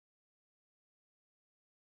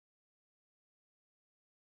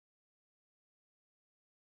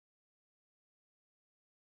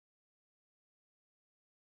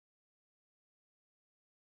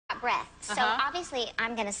breath. So obviously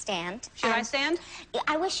I'm going to stand. Should I stand?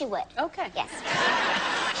 I wish you would. Okay. Yes.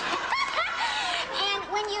 And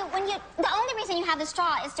the only reason you have the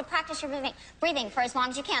straw is to practice your breathing for as long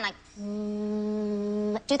as you can. Like,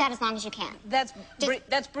 do that as long as you can. That's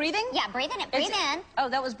breathing? Yeah, breathe in. Breathe in. Oh,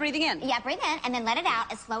 that was breathing in. Yeah, breathe in, and then let it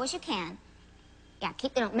out as slow as you can. Yeah,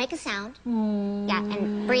 make a sound. Yeah,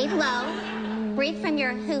 and breathe low. Breathe from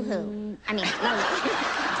your hoo-hoo. I mean, low.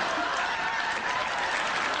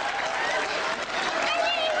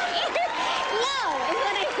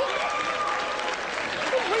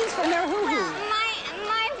 From their hoo-hoo. Well,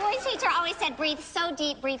 my voice teacher always said, breathe so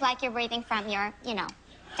deep, breathe like you're breathing from your, down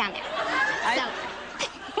there.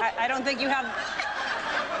 I don't think you have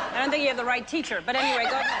the right teacher. But anyway,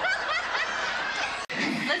 go ahead.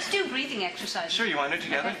 Let's do breathing exercises. Sure, you want to do it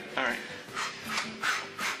together? Okay. All right.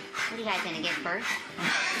 What are you guys gonna give birth?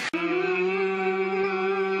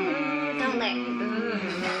 Don't let.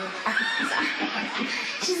 Sorry.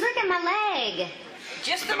 She's licking my leg.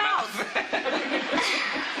 Just the mouth.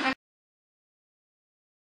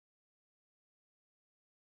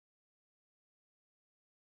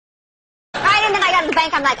 Right, and then I got to the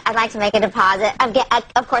bank. I'm like, I'd like to make a deposit.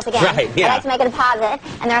 Of course, again, Right, yeah. I'd like to make a deposit,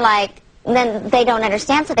 and they're like, then they don't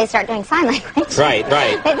understand, so they start doing sign language. Right.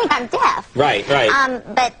 They think I'm deaf. Right.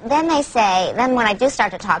 But then they say, then when I do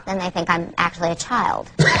start to talk, then they think I'm actually a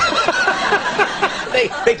child.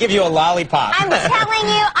 They give you a lollipop. I'm telling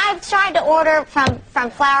you, I've tried to order from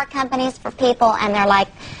flower companies for people, and they're like,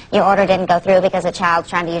 your order didn't go through because a child's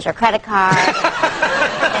trying to use your credit card.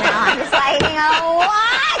 I'm just like,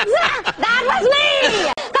 what? That was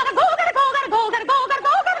me! Gotta go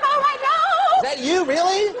right now! Is that you,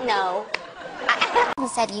 really? No. I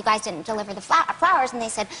said you guys didn't deliver the flowers, and they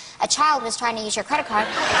said a child was trying to use your credit card.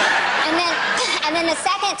 And then the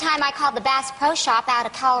second time I called the Bass Pro Shop out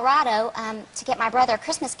of Colorado to get my brother a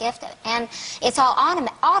Christmas gift, and it's all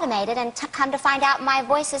automated, and come to find out my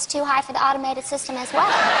voice is too high for the automated system as well.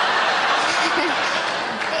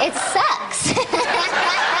 It sucks.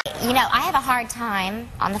 I have a hard time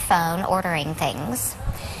on the phone ordering things.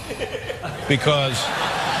 Because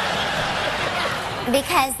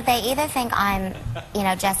they either think I'm,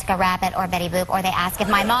 Jessica Rabbit or Betty Boop, or they ask if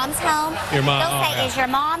my mom's home. Your mom. They'll say, is your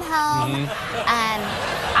mom home?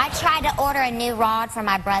 I tried to order a new rod for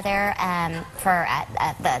my brother for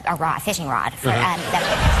a fishing rod. For,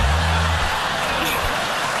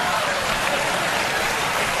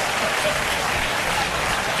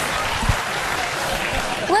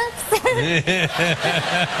 Whoops.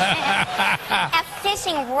 A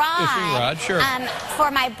fishing rod. Sure. For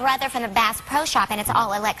my brother from the Bass Pro Shop, and it's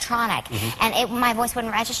all electronic. And my voice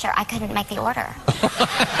wouldn't register. I couldn't make the order.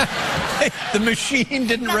 The machine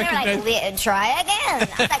didn't recognize. They were like, try again. I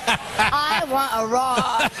was like, I want a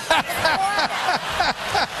rod.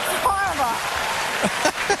 It's horrible.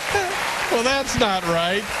 Well, that's not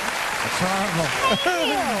right. That's horrible. Thank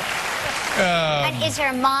you. And is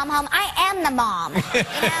your mom home? I am the mom.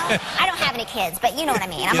 I don't have any kids, but you know what I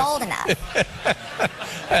mean. I'm old enough.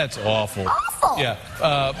 That's awful. Awful. Yeah.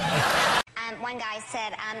 One guy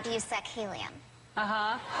said, do you suck helium?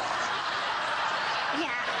 Yeah.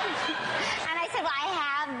 And I said, well, I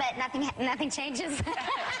have, but nothing changes.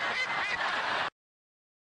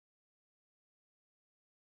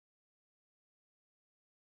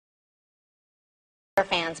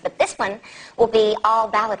 Fans, but this one will be all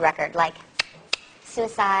ballad record, like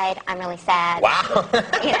suicide, I'm really sad. Wow.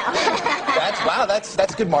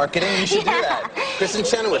 That's good marketing. You should do that. Kristin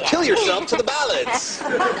Chenoweth, kill yourself to the ballads.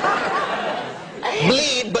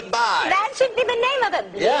 Bleed but buy. That should be the name of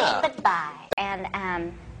it. Bleed but buy. And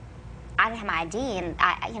I didn't have my ID, and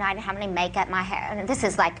I didn't have any makeup, my hair. And this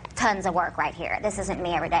is like tons of work right here. This isn't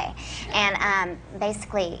me every day. And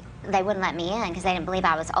basically, they wouldn't let me in because they didn't believe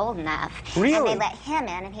I was old enough. Really? And they let him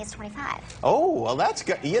in, and he's 25. Oh, well, it's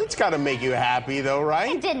got to make you happy, though,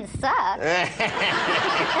 right? It didn't suck.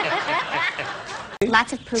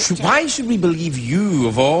 Lots of poop. Why should we believe you,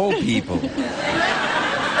 of all people? Because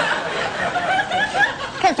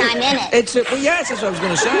I'm in it. Yes, that's what I was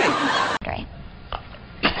going to say. Great.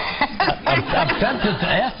 I'm tempted to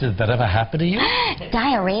ask, has that ever happened to you?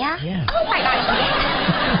 Diarrhea? Yeah. Oh my gosh.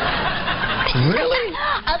 Really?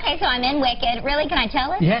 Okay, so I'm in Wicked. Really? Can I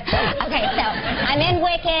tell it? Yeah, tell it. Okay, so I'm in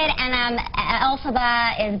Wicked, and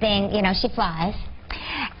Elphaba is being, she flies.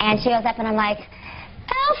 And she goes up, and I'm like,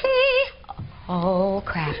 Elfie! Oh,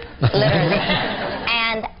 crap. Literally.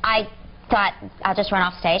 And I thought, I'll just run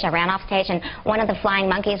off stage. I ran off stage, and one of the flying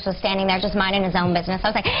monkeys was standing there just minding his own business. I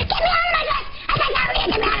was like, get me out of my dress! I said,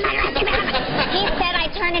 get me out of my dress! Get me out of my dress! He said I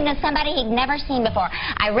turned into somebody he'd never seen before.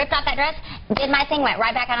 I ripped off that dress, did my thing, went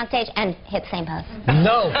right back out on stage, and hit the same pose.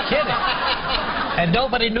 No kidding. And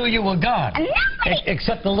nobody knew you were gone. Nobody.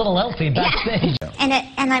 Except the little Elfie backstage.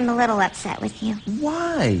 And I'm a little upset with you.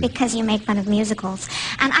 Why? Because you make fun of musicals.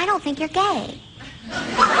 And I don't think you're gay.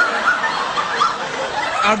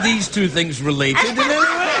 Are these two things related in any way?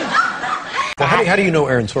 Well, how do you know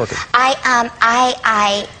Aaron Sorkin?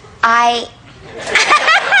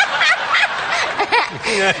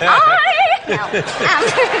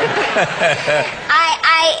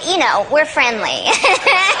 You know, we're friendly.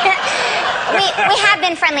 we have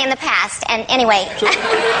been friendly in the past, and anyway.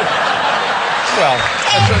 Well,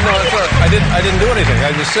 no, that's all right. I didn't do anything. I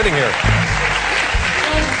was just sitting here.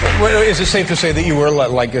 Is it safe to say that you were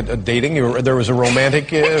like dating? There was a romantic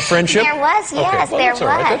friendship? There was, yes, okay, well, there that's all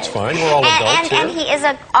right. was. That's fine. We're all adults here. And he is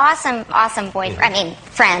an awesome boyfriend. I mean,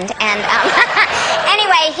 friend. And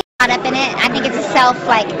anyway, he caught up in it. I think it's a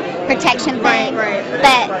protection thing. Right.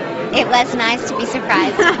 But it was nice to be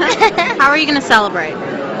surprised. How are you going to celebrate?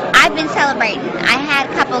 I've been celebrating. I had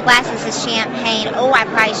a couple of glasses of champagne. Oh, I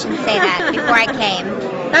probably shouldn't say that before I came.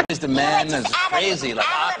 The man is crazy, like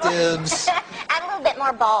octaves. Add a little bit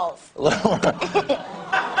more balls. A little more.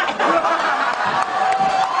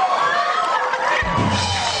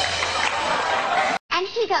 And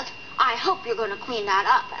he goes, I hope you're going to clean that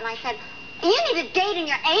up. And I said, you need to date in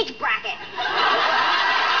your age bracket.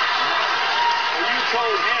 You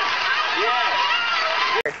told him. Yeah.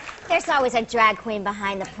 There's always a drag queen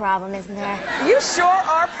behind the problem, isn't there? You sure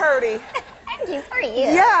are purty. Thank you. For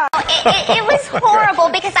you. Yeah. It was horrible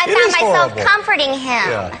because I found myself comforting him.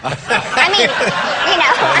 Yeah. I mean, you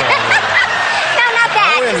know. No, not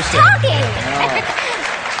that. I Just understand. talking.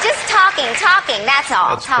 Just talking. That's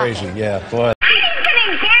all. That's talking. crazy, yeah, boy. I need some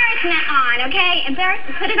embarrassment on, okay?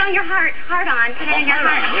 Put it on your heart on. Put it on your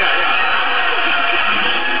heart.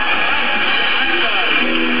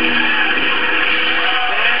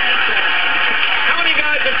 How many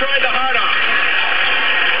guys have tried the hard on?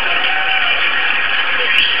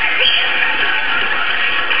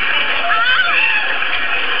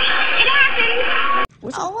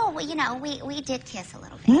 Oh, well, you know, we did kiss a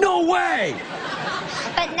little bit. No way!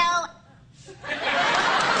 But no.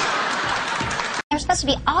 They're supposed to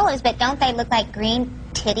be olives, but don't they look like green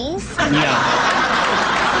titties? Yeah.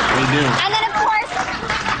 We do. And then, of course,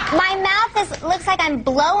 my mouth looks like I'm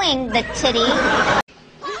blowing the titty.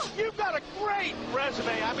 You've got a great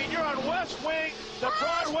resume. I mean, you're on West Wing, the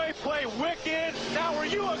Broadway play Wicked. Now, were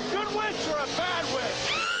you a good witch or a bad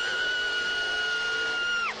witch?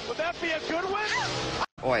 Would that be a good witch?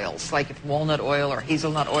 Oils, like walnut oil or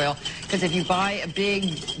hazelnut oil, because if you buy a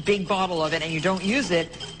big bottle of it and you don't use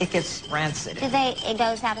it, it gets rancid. It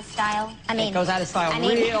goes out of style? I mean, it goes out of style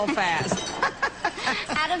real fast.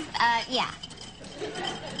 Yeah.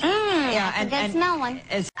 Yeah, and good smelling.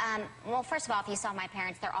 It's well, first of all, if you saw my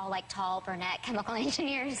parents, they're all like tall, brunette, chemical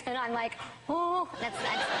engineers, and I'm like, ooh, I'm not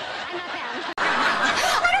them. I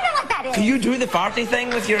don't know what that is. Can you do the farty thing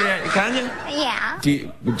with your canyon? Yeah. Do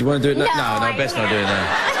you want to do it? No, best not doing that.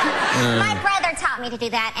 My brother taught me to do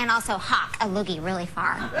that, and also hawk a loogie really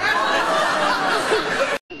far.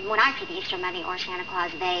 When I see the Easter Bunny or Santa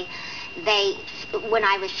Claus, when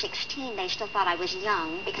I was 16, they still thought I was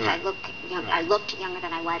young because I looked younger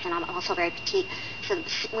than I was, and I'm also very petite. So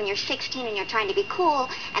when you're 16 and you're trying to be cool,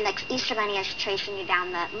 and the Easter Bunny is chasing you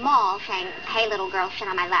down the mall saying, "Hey, little girl, sit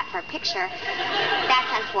on my lap for a picture,"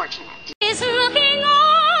 that's unfortunate. Is looking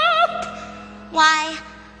up. Why,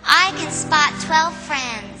 I can spot 12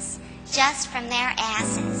 friends just from their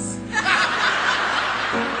asses.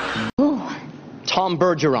 Tom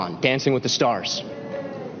Bergeron, Dancing with the Stars.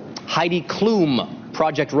 Heidi Klum,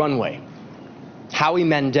 Project Runway. Howie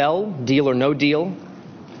Mandel, Deal or No Deal.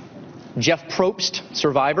 Jeff Probst,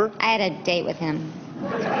 Survivor. I had a date with him.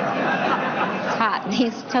 He's hot.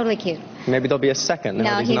 He's totally cute. Maybe there'll be a second.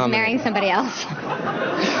 No, he's marrying somebody else. I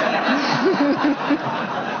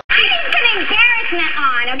need some embarrassment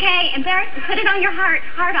on, okay? Put it on your heart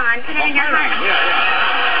on. Put it on your heart.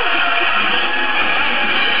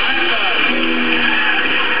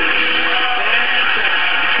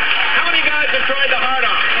 How many guys have tried the hard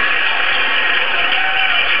on?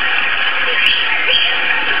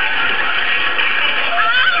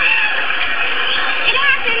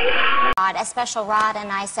 A special rod,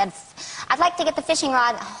 and I said, I'd like to get the fishing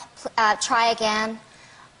rod, try again.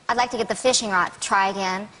 I'd like to get the fishing rod, try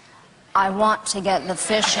again. I want to get the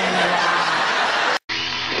fishing rod.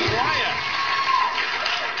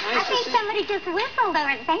 I think somebody just whistled over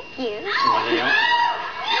it. Thank you.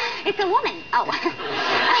 It's a woman. Oh.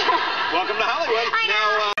 Welcome to Hollywood. I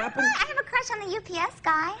know. I have a crush on the UPS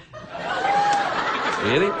guy.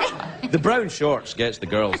 Really? The brown shorts gets the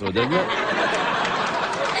girls, though, doesn't it?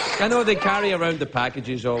 I know they carry around the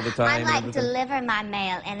packages all the I time. like deliver my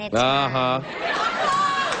mail anytime. Uh-huh.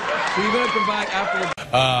 So you're going to come back after the...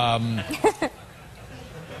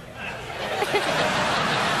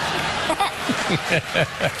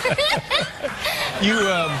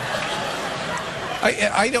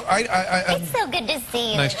 It's so good to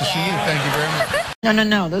see you. Nice to see you. Thank you very much.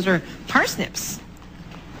 No. Those are parsnips.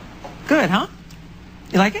 Good, huh?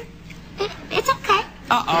 You like it? It's okay.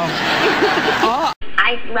 Uh-oh.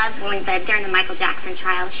 I loved when during the Michael Jackson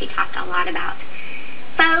trial, she talked a lot about,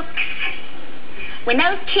 folks, when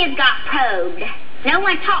those kids got probed, no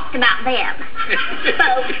one talked about them.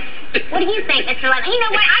 Folks, what do you think, Mr. Levin? You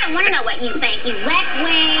know what? I don't want to know what you think, you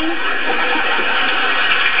left-wing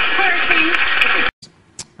person.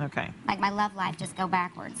 Okay. Like my love life, just go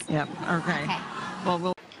backwards. Yep. Okay. Okay. Well,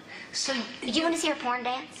 we'll... So, did you want to see her porn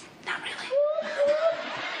dance? Not really.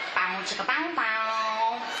 Bow, chicka, bow,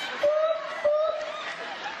 bow.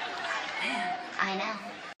 I know.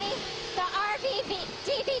 The RV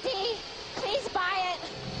DVD, please buy it.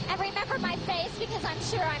 And remember my face because I'm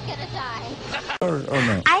sure I'm gonna die. Or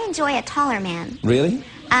no? I enjoy a taller man. Really?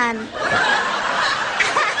 I'm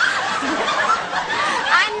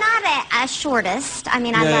not a shortest. I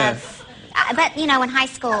mean, I love... But, you know, in high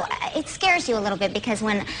school, it scares you a little bit because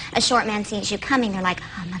when a short man sees you coming, they're like,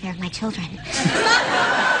 oh, mother of my children.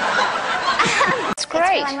 It's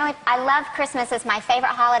great. I love Christmas. It's my favorite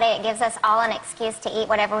holiday. It gives us all an excuse to eat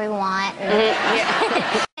whatever we want.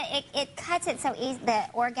 It cuts it so easy. The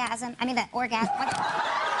orgasm. What?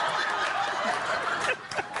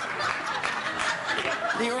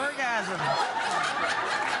 The orgasm.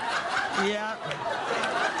 Yeah.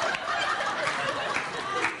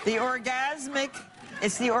 The orgasmic,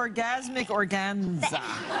 it's the orgasmic organza.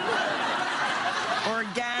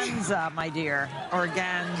 Organza, my dear.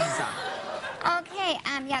 Organza. Okay,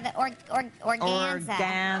 yeah, the organza. Organza.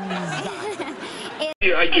 Do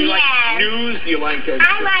you like news? Do you like...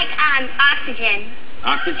 I like Oxygen.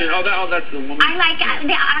 Oxygen? Oh, that's the woman. I like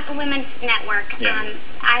the Women's Network. Yeah.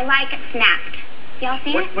 I like Snapped. Y'all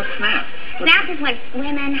seen it? What's Snap? Snapped is when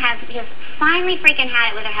women have just finally freaking had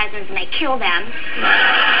it with their husbands and they kill them.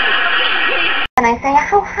 And I say,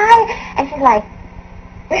 oh, hi. And she's like,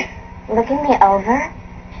 looking me over.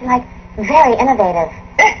 She's like, very innovative.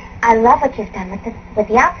 I love what you've done with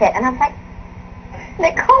the outfit. And I was like,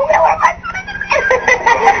 Nicole Miller, my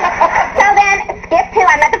So then, skip to,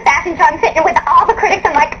 I'm at the fashion show, I'm sitting with all the critics,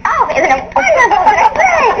 I'm like, oh, isn't it wonderful, isn't it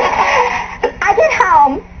great? I get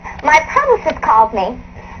home, my publicist calls me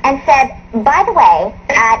and said, by the way,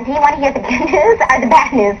 do you want to hear the good news or the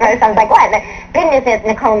bad news first? I was like, what? The good news is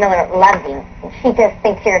Nicole Miller loves you. She just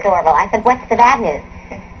thinks you're adorable. I said, what's the bad news?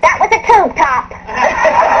 That was a tube top.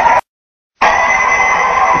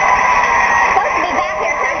 Supposed to be back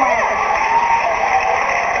here somewhere.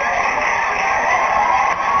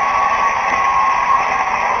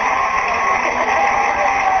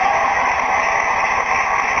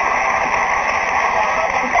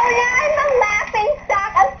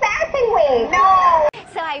 No.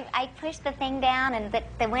 So I pushed the thing down and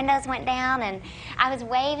the windows went down and I was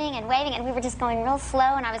waving and we were just going real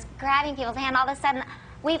slow and I was grabbing people's hand. All of a sudden,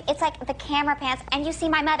 it's like the camera pans and you see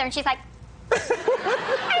my mother and she's like, I said, Mom,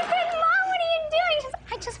 what are you doing? She said,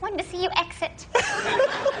 I just wanted to see you exit.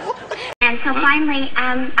 And so finally,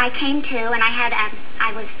 I came to and I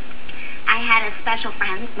had a special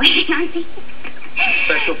friend waiting on me.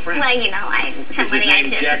 Special friend? Well, you know, somebody I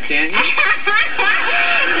did. Jack Daniels?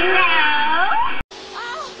 No.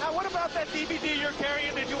 Now, what about that DVD you're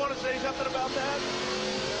carrying? Did you want to say something about that?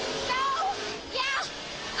 No! Yeah!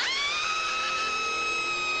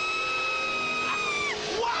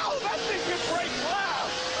 Wow, that thing can break glass!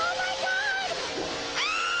 Oh my God!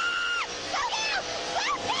 So new!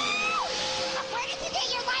 So new! Where did you get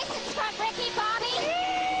your license from, Ricky Bobby?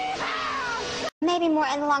 Maybe more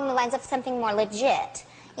along the lines of something more legit.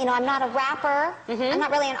 You know, I'm not a rapper. I'm not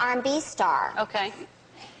really an R&B star. Okay.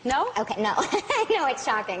 No? Okay, no. I know it's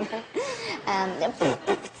shocking.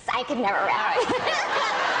 I could never rap. I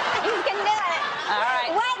just couldn't do it. All right.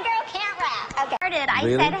 What girl can't rap? Okay. I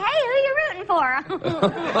Really? said, hey, who you rooting for?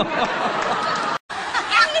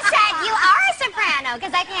 And he said, you are a soprano,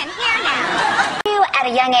 because I can't hear now. At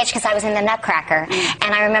a young age, because I was in the Nutcracker,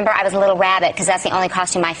 and I remember I was a little rabbit, because that's the only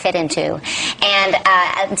costume I fit into.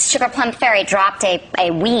 And Sugar Plum Fairy dropped a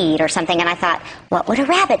weed or something, and I thought, what would a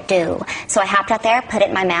rabbit do? So I hopped out there, put it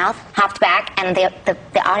in my mouth, hopped back, and the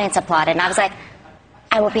audience applauded. And I was like,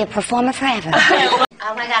 I will be a performer forever.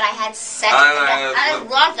 Oh my God, I had sex. I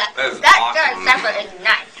love that. That sex is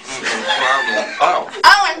nice. Oh.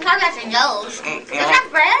 Oh, and come at your nose. Is that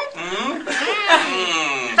bread?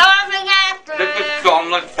 Something after. This is so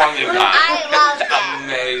much fun you got. I loved it.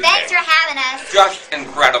 Amazing. Thanks for having us. Just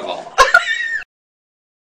incredible.